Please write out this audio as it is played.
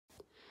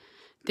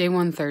Day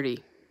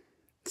 130.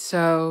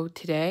 So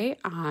today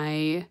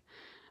I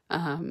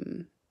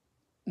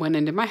went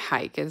into my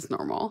hike as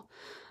normal.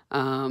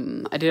 I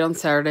did it on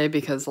Saturday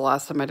because the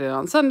last time I did it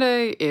on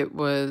Sunday, it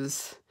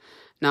was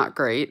not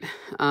great.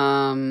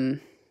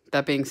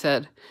 That being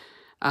said,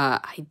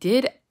 I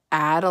did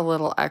add a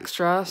little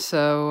extra.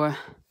 So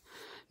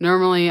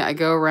normally I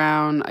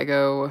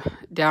go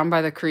down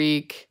by the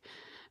creek,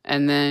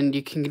 and then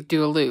you can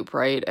do a loop,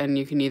 right? And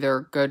you can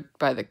either go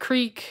by the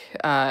creek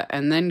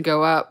and then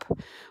go up,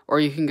 or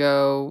you can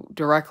go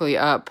directly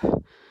up,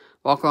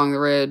 walk along the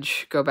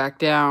ridge, go back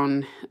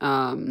down,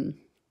 and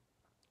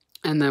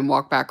then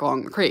walk back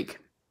along the creek.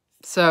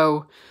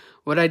 So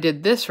what I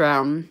did this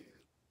round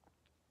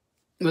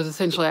was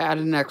essentially I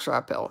added an extra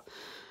uphill.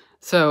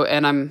 So,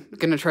 and I'm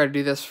going to try to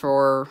do this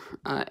for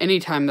any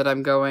time that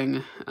I'm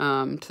going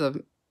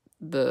to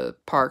the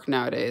park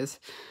nowadays.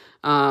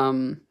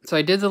 So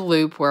I did the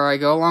loop where I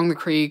go along the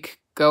creek,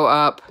 go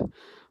up,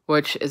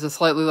 which is a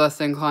slightly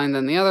less incline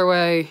than the other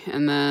way,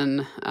 and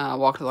then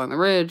walked along the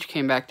ridge,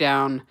 came back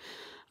down.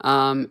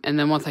 And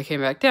then once I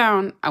came back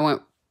down, I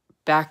went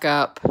back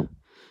up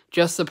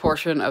just the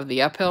portion of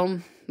the uphill,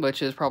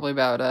 which is probably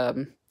about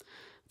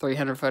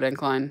 300-foot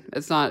incline.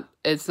 It's not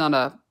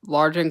a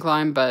large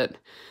incline, but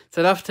it's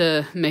enough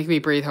to make me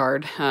breathe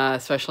hard,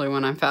 especially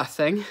when I'm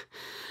fasting.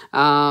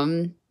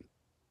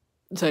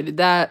 So I did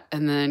that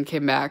and then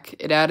came back.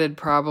 It added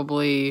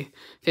probably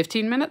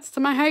 15 minutes to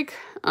my hike.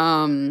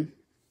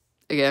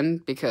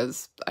 Again,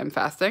 because I'm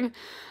fasting.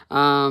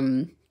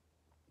 But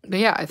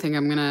yeah, I think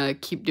I'm gonna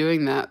keep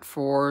doing that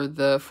for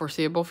the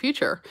foreseeable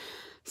future.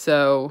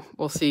 So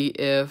we'll see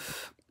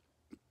if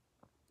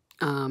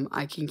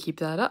I can keep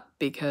that up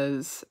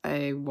because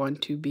I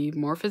want to be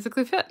more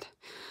physically fit.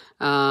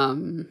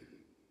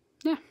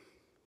 Yeah.